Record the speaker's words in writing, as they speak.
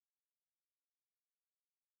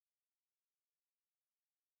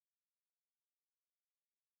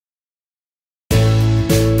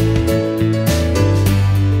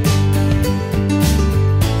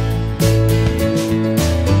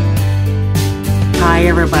Hi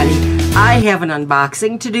everybody. I have an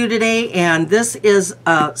unboxing to do today, and this is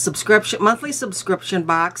a monthly subscription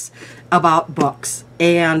box about books.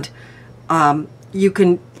 And you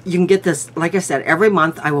can get this, like I said, every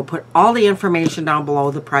month. I will put all the information down below,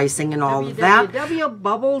 the pricing and all of that.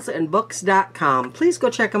 www.bubblesandbooks.com. Please go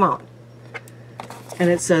check them out. And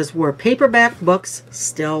it says, where paperback books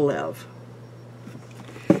still live.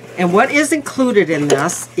 And what is included in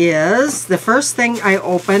this is the first thing I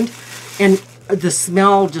opened, and the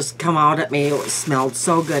smell just come out at me. It smelled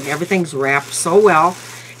so good. Everything's wrapped so well.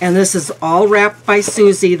 And this is all wrapped by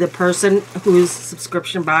Susie, the person whose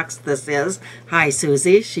subscription box this is. Hi,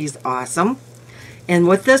 Susie. She's awesome. And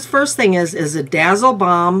what this first thing is a Dazzle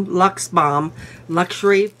Balm, Luxe Balm,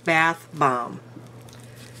 Luxury Bath Balm.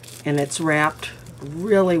 And it's wrapped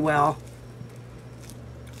really well.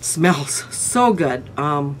 It smells so good.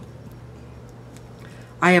 I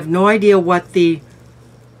have no idea what the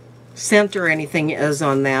scent or anything is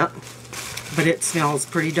on that, but it smells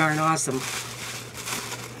pretty darn awesome.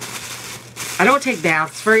 I don't take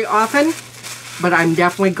baths very often, but I'm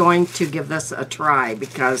definitely going to give this a try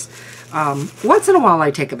because once in a while I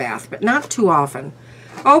take a bath, but not too often.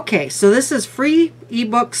 Okay, so this is free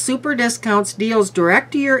ebook super discounts, deals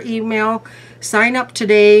direct to your email. Sign up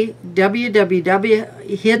today,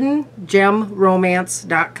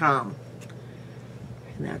 www.hiddengemromance.com.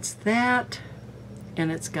 And that's that. And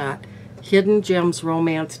it's got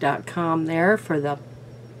hiddengemsromance.com there for the, you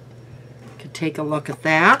can take a look at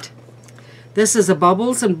that. This is a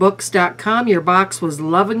bubblesandbooks.com. Your box was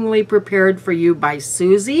lovingly prepared for you by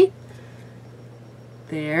Susie.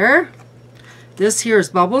 There. This here is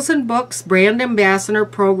Bubbles and Books Brand Ambassador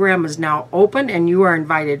Program is now open, and you are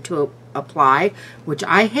invited to apply, which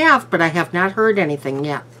I have, but I have not heard anything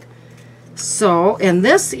yet. So, and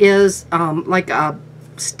this is like a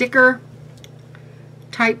sticker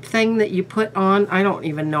type thing that you put on. I don't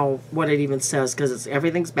even know what it even says because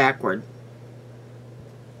everything's backward.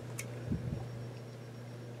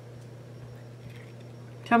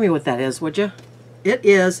 Tell me what that is, would you?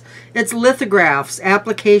 It's lithographs.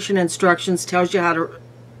 Application instructions tells you how to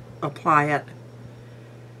apply it.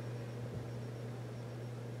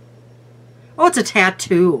 Oh, it's a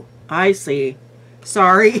tattoo. I see.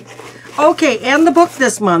 Sorry. Okay, and the book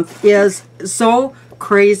this month is so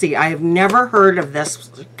crazy. I have never heard of this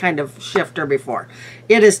kind of shifter before.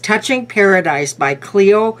 It is Touching Paradise by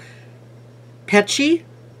Cleo Peachy?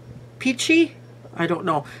 I don't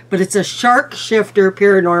know. But it's a shark shifter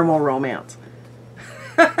paranormal romance.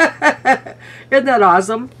 Isn't that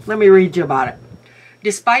awesome? Let me read you about it.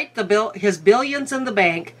 Despite his billions in the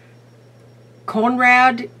bank,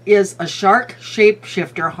 Conrad is a shark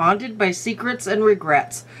shapeshifter haunted by secrets and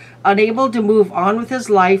regrets. Unable to move on with his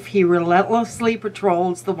life, he relentlessly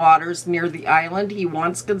patrols the waters near the island he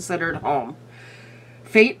once considered home.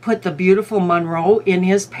 Fate put the beautiful Monroe in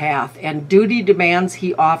his path, and duty demands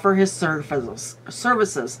he offer his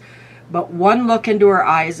services. But one look into her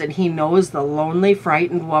eyes, and he knows the lonely,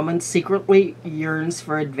 frightened woman secretly yearns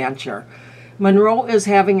for adventure. Monroe is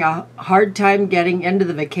having a hard time getting into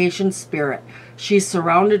the vacation spirit. She's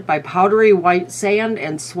surrounded by powdery white sand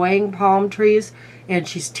and swaying palm trees, and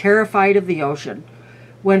she's terrified of the ocean.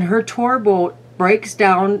 When her tour boat breaks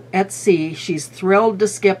down at sea, she's thrilled to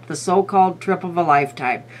skip the so-called trip of a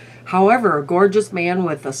lifetime. However, a gorgeous man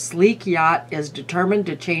with a sleek yacht is determined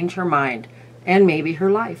to change her mind, and maybe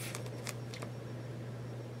her life.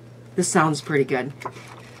 This sounds pretty good.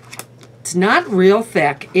 It's not real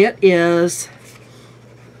thick. It is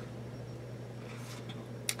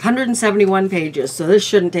 171 pages, so this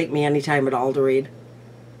shouldn't take me any time at all to read.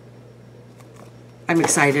 I'm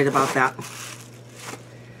excited about that.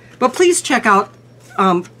 But please check out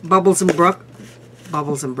Bubbles and Books.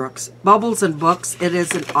 It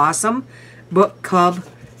is an awesome book club,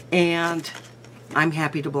 and I'm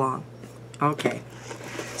happy to belong. Okay,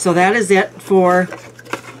 so that is it for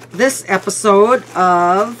this episode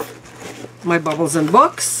of my Bubbles and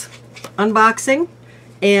Books unboxing.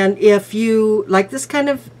 And if you like this kind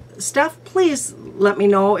of stuff, please let me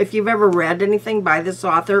know if you've ever read anything by this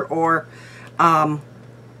author or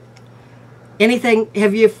anything.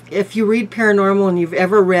 If you read paranormal and you've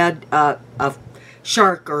ever read a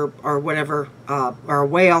shark or whatever, or a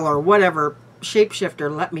whale or whatever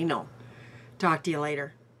shapeshifter, let me know. Talk to you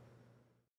later.